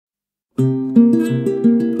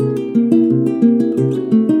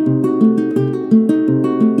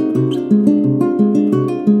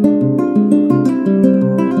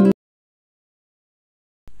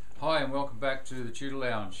to the Tutor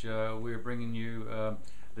Lounge. We're bringing you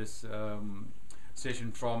this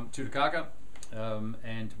session from Tutor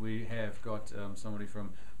and we have got somebody from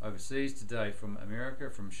overseas today, from America,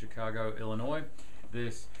 from Chicago, Illinois.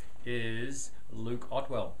 This is Luke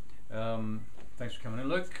Ottwell. Thanks for coming in,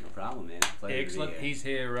 Luke. No problem, man. Pleasure. Excellent. To be here. He's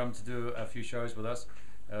here to do a few shows with us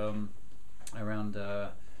around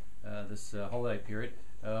this holiday period.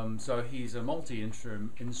 So he's a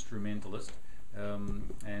multi-instrumentalist,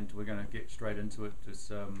 and we're going to get straight into it,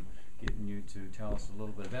 just getting you to tell us a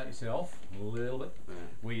little bit about yourself,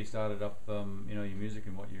 where you started up, you know, your music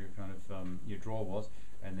and what your kind of your draw was,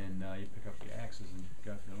 and then you pick up your axes and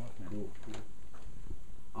go for your life, man.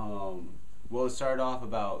 Cool. Well, it started off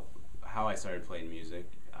about how I started playing music.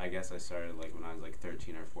 I guess I started like when I was like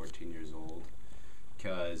 13 or 14 years old,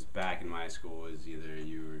 because back in my school it was either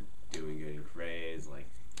you were doing good in grades, like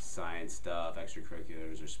science stuff,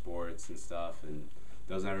 extracurriculars or sports and stuff, and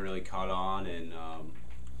those never really caught on. And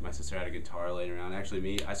my sister had a guitar laying around.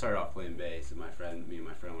 Actually, I started off playing bass, and me and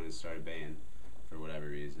my friend went and started a band for whatever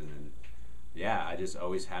reason. And yeah, I just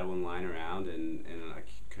always had one lying around, and I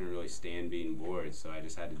couldn't really stand being bored, so I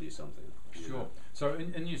just had to do something. Sure. Know? So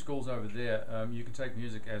in your schools over there, you can take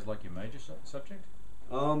music as like your major subject?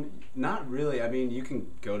 Not really. I mean, you can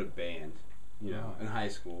go to band, you know, in high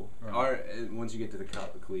school, or once you get to the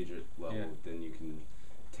collegiate level, then you can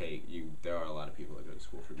take. There are a lot of people that go to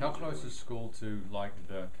school for. How close is school to like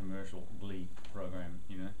the commercial Glee program?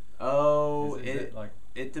 You know. Oh,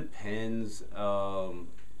 it depends.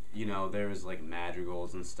 You know, there's like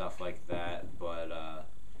madrigals and stuff like that, but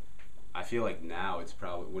I feel like now it's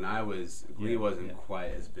probably, when I was, Glee wasn't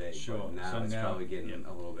quite as big, but now it's probably getting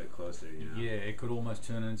a little bit closer, you know? Yeah, it could almost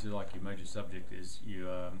turn into like your major subject is here's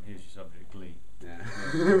your subject, Glee. Yeah.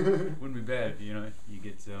 Wouldn't be bad if, you know, you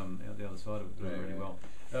get out the other side of it doing really well.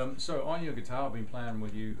 So on your guitar, I've been playing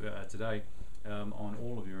with you today on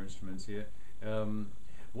all of your instruments here.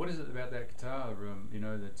 What is it about that guitar, you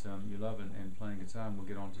know, that you love and playing guitar? And we'll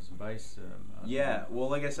get on to some bass. Yeah, well,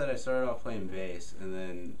 like I said, I started off playing bass, and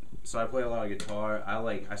then, so I play a lot of guitar.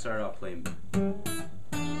 I started off playing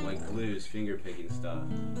like blues, finger picking stuff.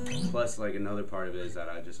 Plus, like, another part of it is that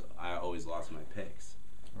I always lost my picks.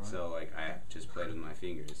 Right. So, like, I just played with my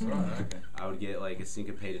fingers. Right, okay. I would get, like, a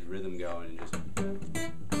syncopated rhythm going and just...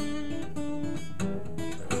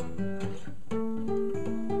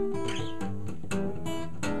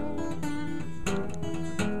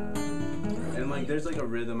 Like, there's like a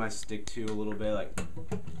rhythm I stick to a little bit, like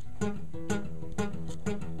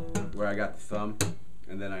where I got the thumb,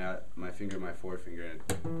 and then I got my finger, my forefinger,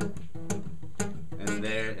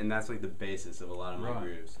 and that's like the basis of a lot of my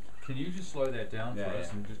grooves. Can you just slow that down for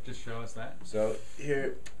us and just show us that? So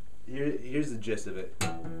here's the gist of it.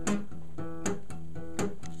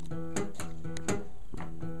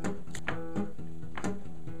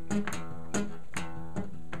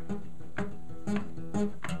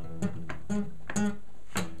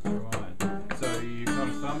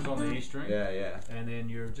 And then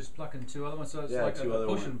you're just plucking two other ones, so it's like a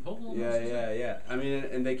push and pull almost. Yeah. I mean,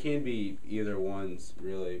 and they can be either ones,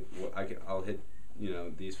 really. I'll hit, you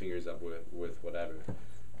know, these fingers up with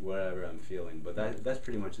whatever I'm feeling, but that's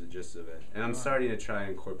pretty much the gist of it. And I'm starting to try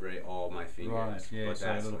and incorporate all my fingers. Right, yeah, but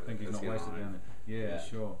so a little pinky's not wasted down there. Yeah,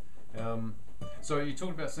 sure. So you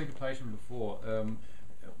talked about syncopation before.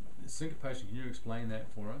 Syncopation, can you explain that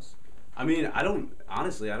for us? I mean,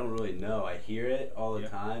 honestly, I don't really know. I hear it all the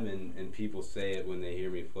time, and people say it when they hear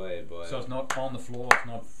me play, but... So it's not on the floor, it's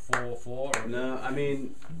not 4/4? No, I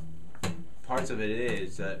mean, parts of it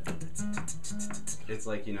is that it's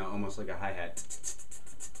like, you know, almost like a hi-hat.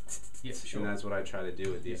 Yeah, sure. And that's what I try to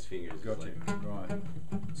do with these fingers. Gotcha, right.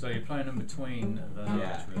 So you're playing in between the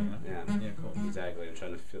notes, really, huh? Yeah, cool. Exactly, I'm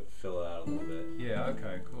trying to fill it out a little bit. Yeah,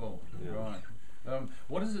 okay, cool, right.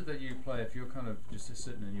 What is it that you play if you're kind of just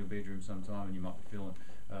sitting in your bedroom sometime and you might be feeling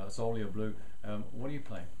soul or blue? What do you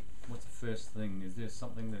play? What's the first thing? Is there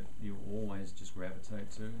something that you always just gravitate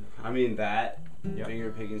to? I mean, that finger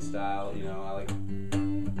picking style, you know, I like...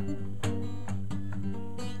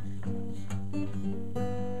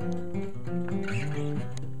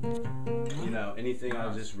 You know, anything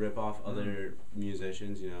I'll just rip off other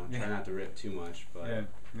musicians, you know, try not to rip too much, but,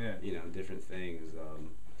 you know, different things.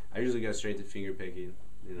 I usually go straight to finger picking,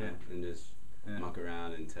 you know, and just muck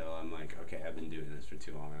around until I'm like, okay, I've been doing this for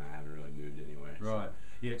too long and I haven't really moved anywhere. Right. So.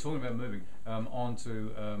 Yeah, talking about moving, on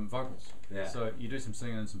to vocals. Yeah. So you do some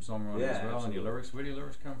singing and some songwriting as well, and your lyrics, where do your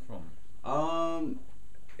lyrics come from?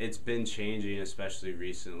 It's been changing, especially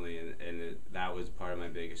recently, and that was part of my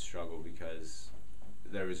biggest struggle, because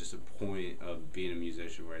there was just a point of being a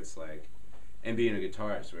musician where it's like, and being a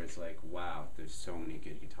guitarist where it's like, wow, there's so many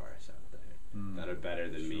good guitarists out there. that are better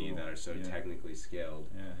than me, that are so technically skilled.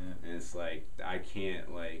 And it's like I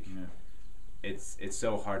can't like. It's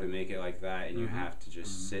so hard to make it like that, and you have to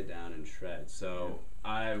just sit down and shred. So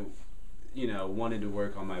I, wanted to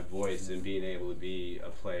work on my voice and being able to be a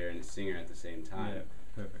player and a singer at the same time. Yeah,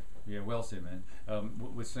 perfect. Yeah, well said, man.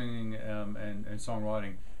 With singing and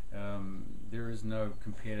songwriting, there is no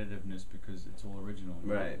competitiveness because it's all original.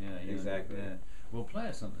 Right. Yeah. Exactly. Yeah. Well, play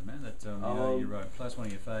us something, man. That you wrote. Play us one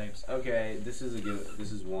of your faves. Okay, this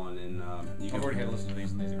is one, and I've already had a listen to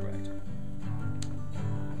these, and these are great.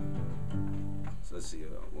 So let's see.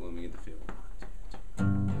 Well, let me get the feel.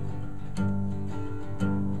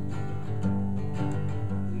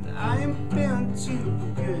 I'm been too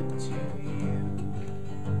good to you.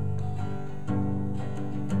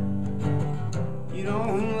 You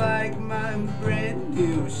don't like my brand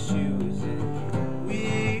new shoes, and we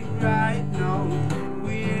ain't right, no,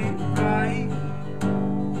 we ain't right.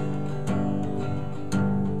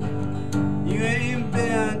 You ain't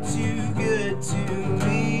been too good to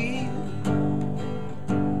me.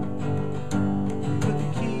 Put the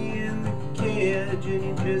key in the cage and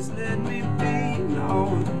you just let me be.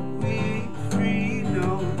 No, we ain't free, no,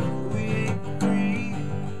 we ain't free.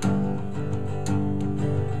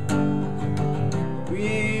 We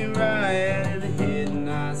ain't right heading,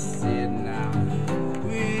 I said now.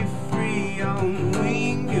 We free on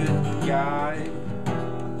wing, good God.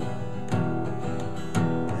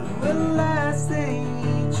 And we're the last thing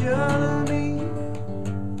each other need.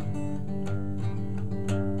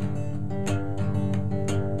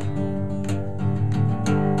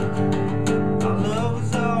 Our love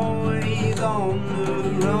was always on the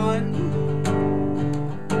run.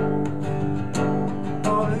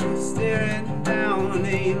 Always staring down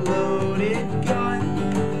a loaded gun.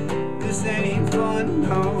 This ain't fun,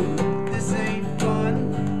 no, this ain't fun.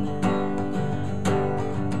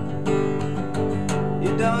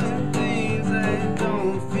 You done things that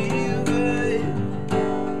don't feel good.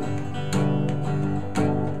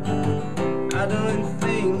 I done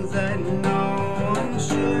things that no one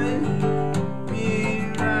should. Be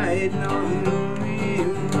right, no, be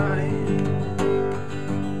right.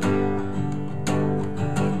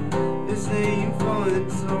 This ain't fun,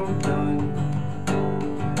 so done.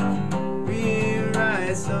 Be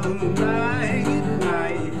right, so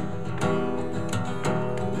right.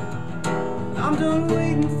 I'm done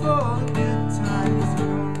waiting for the good times to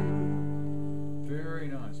come. Very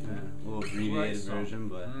nice, man. A little abbreviated version,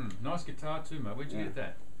 but nice guitar too, mate. Where'd you get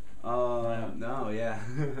that? no, yeah.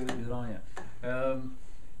 Good on you.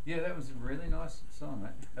 Yeah, that was a really nice song,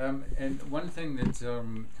 mate. And one thing that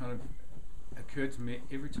kind of occurred to me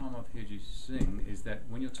every time I've heard you sing is that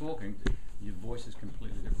when you're talking, your voice is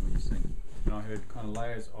completely different when you sing. And I heard kind of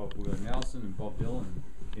layers of Willie Nelson and Bob Dylan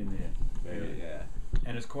in there. Yeah.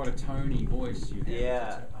 And it's quite a tony voice you have.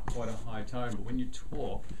 Yeah. It's quite a high tone, but when you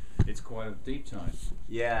talk, it's quite a deep tone.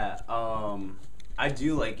 Yeah. I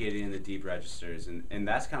do like getting in the deep registers, and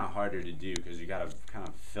that's kind of harder to do because you got to kind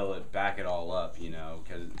of back it all up,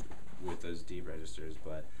 because with those deep registers.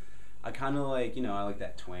 But I kind of like, I like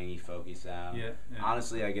that twangy, folky sound. Yeah.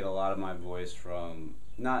 Honestly, I get a lot of my voice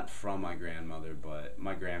not from my grandmother, but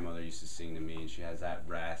my grandmother used to sing to me, and she has that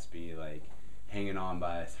raspy, like, hanging on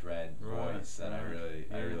by a thread voice that I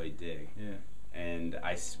really dig. Yeah. And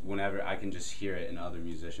whenever I can just hear it in other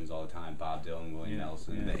musicians all the time, Bob Dylan, Willie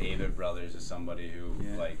Nelson, the Avett Brothers is somebody who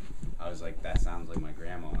like I was like, that sounds like my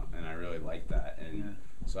grandma, and I really like that, and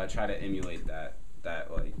so I try to emulate that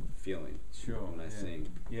like feeling when I sing.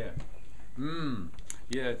 Yeah.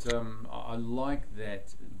 Yeah, it's, I like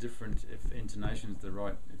that different, if intonation is the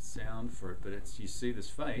right sound for it, but it's, you see this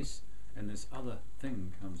face and this other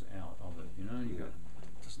thing comes out of it, you go,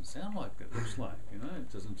 it doesn't sound like it looks like,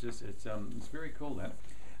 it doesn't just, it's very cool that.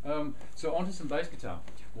 So onto some bass guitar,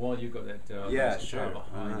 while you've got that bass guitar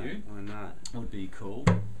behind you. Why not? Would be cool.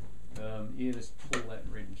 Just pull that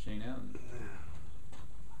red machine out.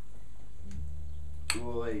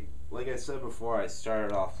 Well, like I said before, I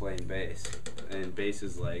started off playing bass, and bass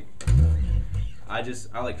is like, I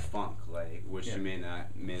like funk, like, which may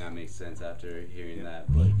not make sense after hearing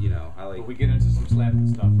that, but I like. But we get into some slap and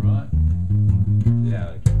stuff, right?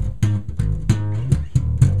 Yeah.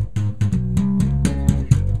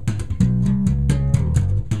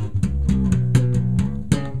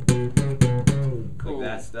 Cool. Like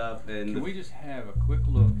that stuff, and can we just have a quick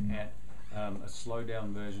look at a slow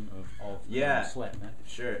down version of slap, man?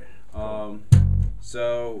 Sure.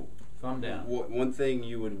 So thumb down. One thing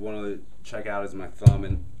you would want to check out is my thumb,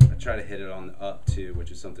 and I try to hit it on the up too,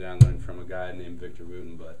 which is something I learned from a guy named Victor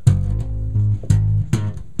Wooten. But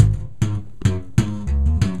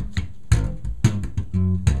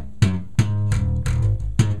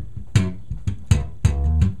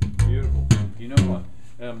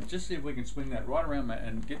just see if we can swing that right around that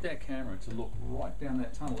and get that camera to look right down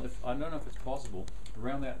that tunnel. If I don't know if it's possible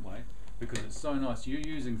around that way, because it's so nice. You're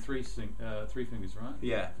using three fingers, right?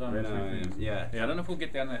 Yeah. Right now, yeah. I don't know if we'll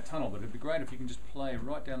get down that tunnel, but it'd be great if you can just play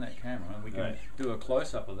right down that camera and we can do a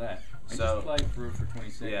close up of that and just play for 20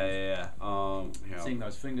 seconds. Yeah. Here, seeing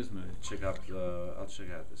those fingers move. I'll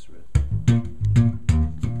check out this riff.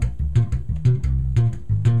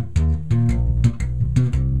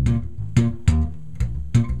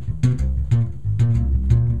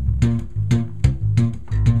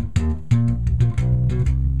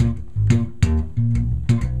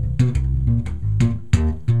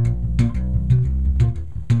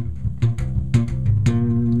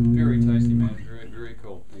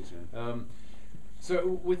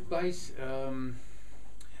 So with bass,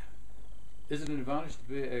 is it an advantage to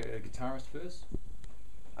be a guitarist first?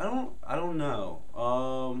 I don't know.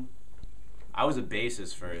 I was a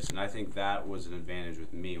bassist first, and I think that was an advantage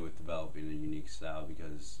with me with developing a unique style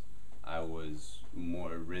because I was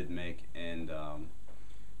more rhythmic and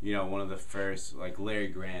one of the first, like Larry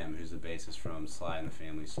Graham, who's the bassist from Sly and the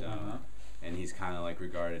Family Stone, and he's kind of like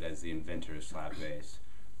regarded as the inventor of slap bass.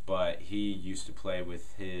 But he used to play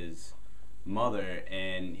with his mother,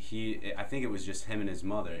 and I think it was just him and his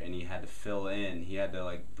mother, and he had to fill in. He had to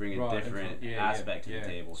like bring a different aspect to the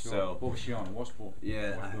table. Sure. So what was she on? Washboard?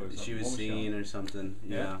 She was singing or something.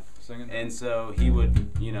 Yeah, singing. And so he would,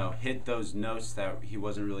 hit those notes that he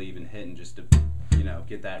wasn't really even hitting, just to,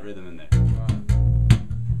 get that rhythm in there.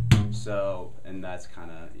 Right. So, and that's kind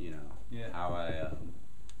of, how I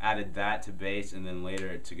added that to bass, and then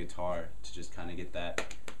later to guitar to just kind of get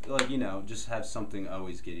that. Like, just have something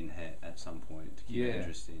always getting hit at some point to keep it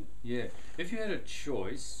interesting. Yeah. If you had a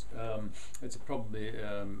choice, it's probably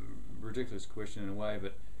a ridiculous question in a way,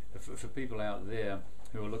 but for people out there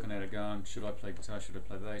who are looking at it going, should I play guitar, should I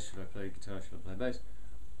play bass, should I play guitar, should I play bass?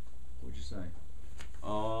 What would you say?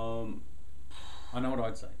 I know what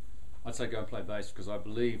I'd say. I'd say go and play bass because I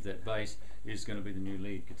believe that bass is going to be the new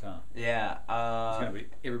lead guitar. Yeah.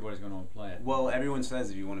 Everybody's going to want to play it. Well, everyone says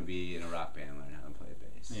if you want to be in a rock band, learn how to play bass.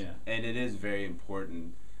 Yeah. And it is very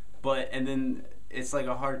important. And then it's like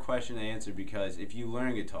a hard question to answer because if you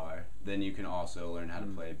learn guitar, then you can also learn how to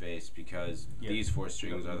play bass because these 4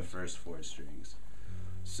 strings are the first 4 strings.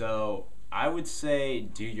 So I would say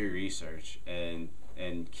do your research and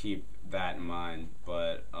keep that in mind.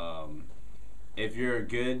 But if you're a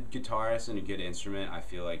good guitarist and a good instrument, I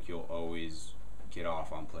feel like you'll always get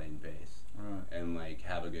off on playing bass. Right. And like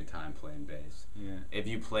have a good time playing bass. Yeah.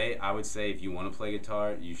 I would say if you want to play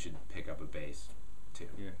guitar, you should pick up a bass too.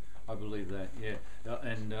 Yeah, I believe that. Yeah,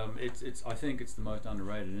 and it's I think it's the most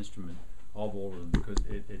underrated instrument of all of them because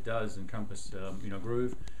it does encompass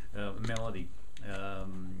groove, melody,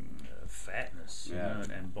 fatness,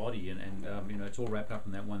 and body, and it's all wrapped up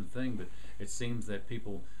in that one thing. But it seems that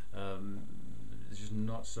people. It's just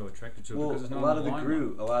not so attracted to it because it's not a lot of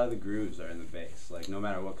the grooves are in the bass. Like no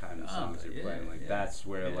matter what kind of songs you're playing, like that's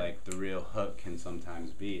where like the real hook can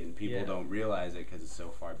sometimes be, and people don't realize it because it's so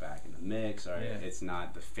far back in the mix, or it's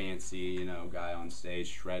not the fancy guy on stage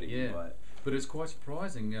shredding. Yeah. But it's quite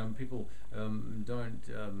surprising. People don't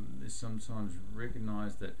sometimes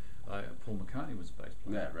recognise that Paul McCartney was a bass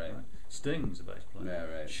player. Yeah, right. Sting's a bass player.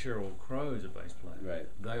 Yeah, right. Sheryl Crow's a bass player. Right.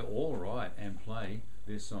 They all write and play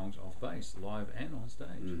their songs off bass, live and on stage.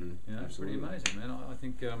 Mm-hmm. It's pretty amazing, man. I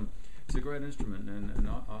think it's a great instrument, and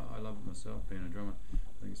I love it myself, being a drummer. I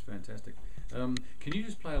think it's fantastic. Can you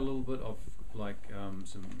just play a little bit of like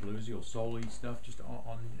some bluesy or soul-y stuff just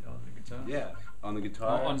on the guitar? Yeah, on the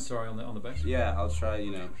guitar. On the bass. Yeah, I'll try.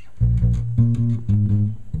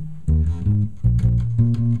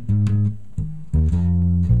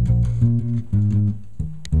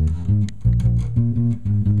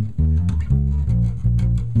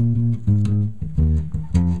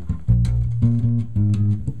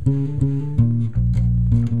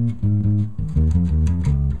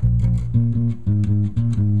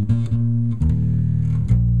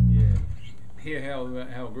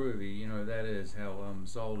 How groovy, that is, how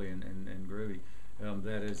soul-y and groovy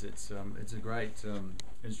that is. It's a great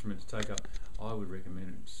instrument to take up. I would recommend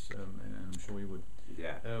it, and I'm sure you would.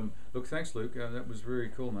 Yeah. Look, thanks, Luke. That was very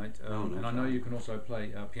cool, mate. And I know you can also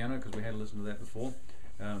play piano because we had listened to that before.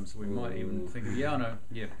 So we might even think of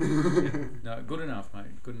no, good enough,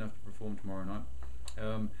 mate. Good enough to perform tomorrow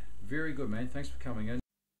night. Very good, man. Thanks for coming in.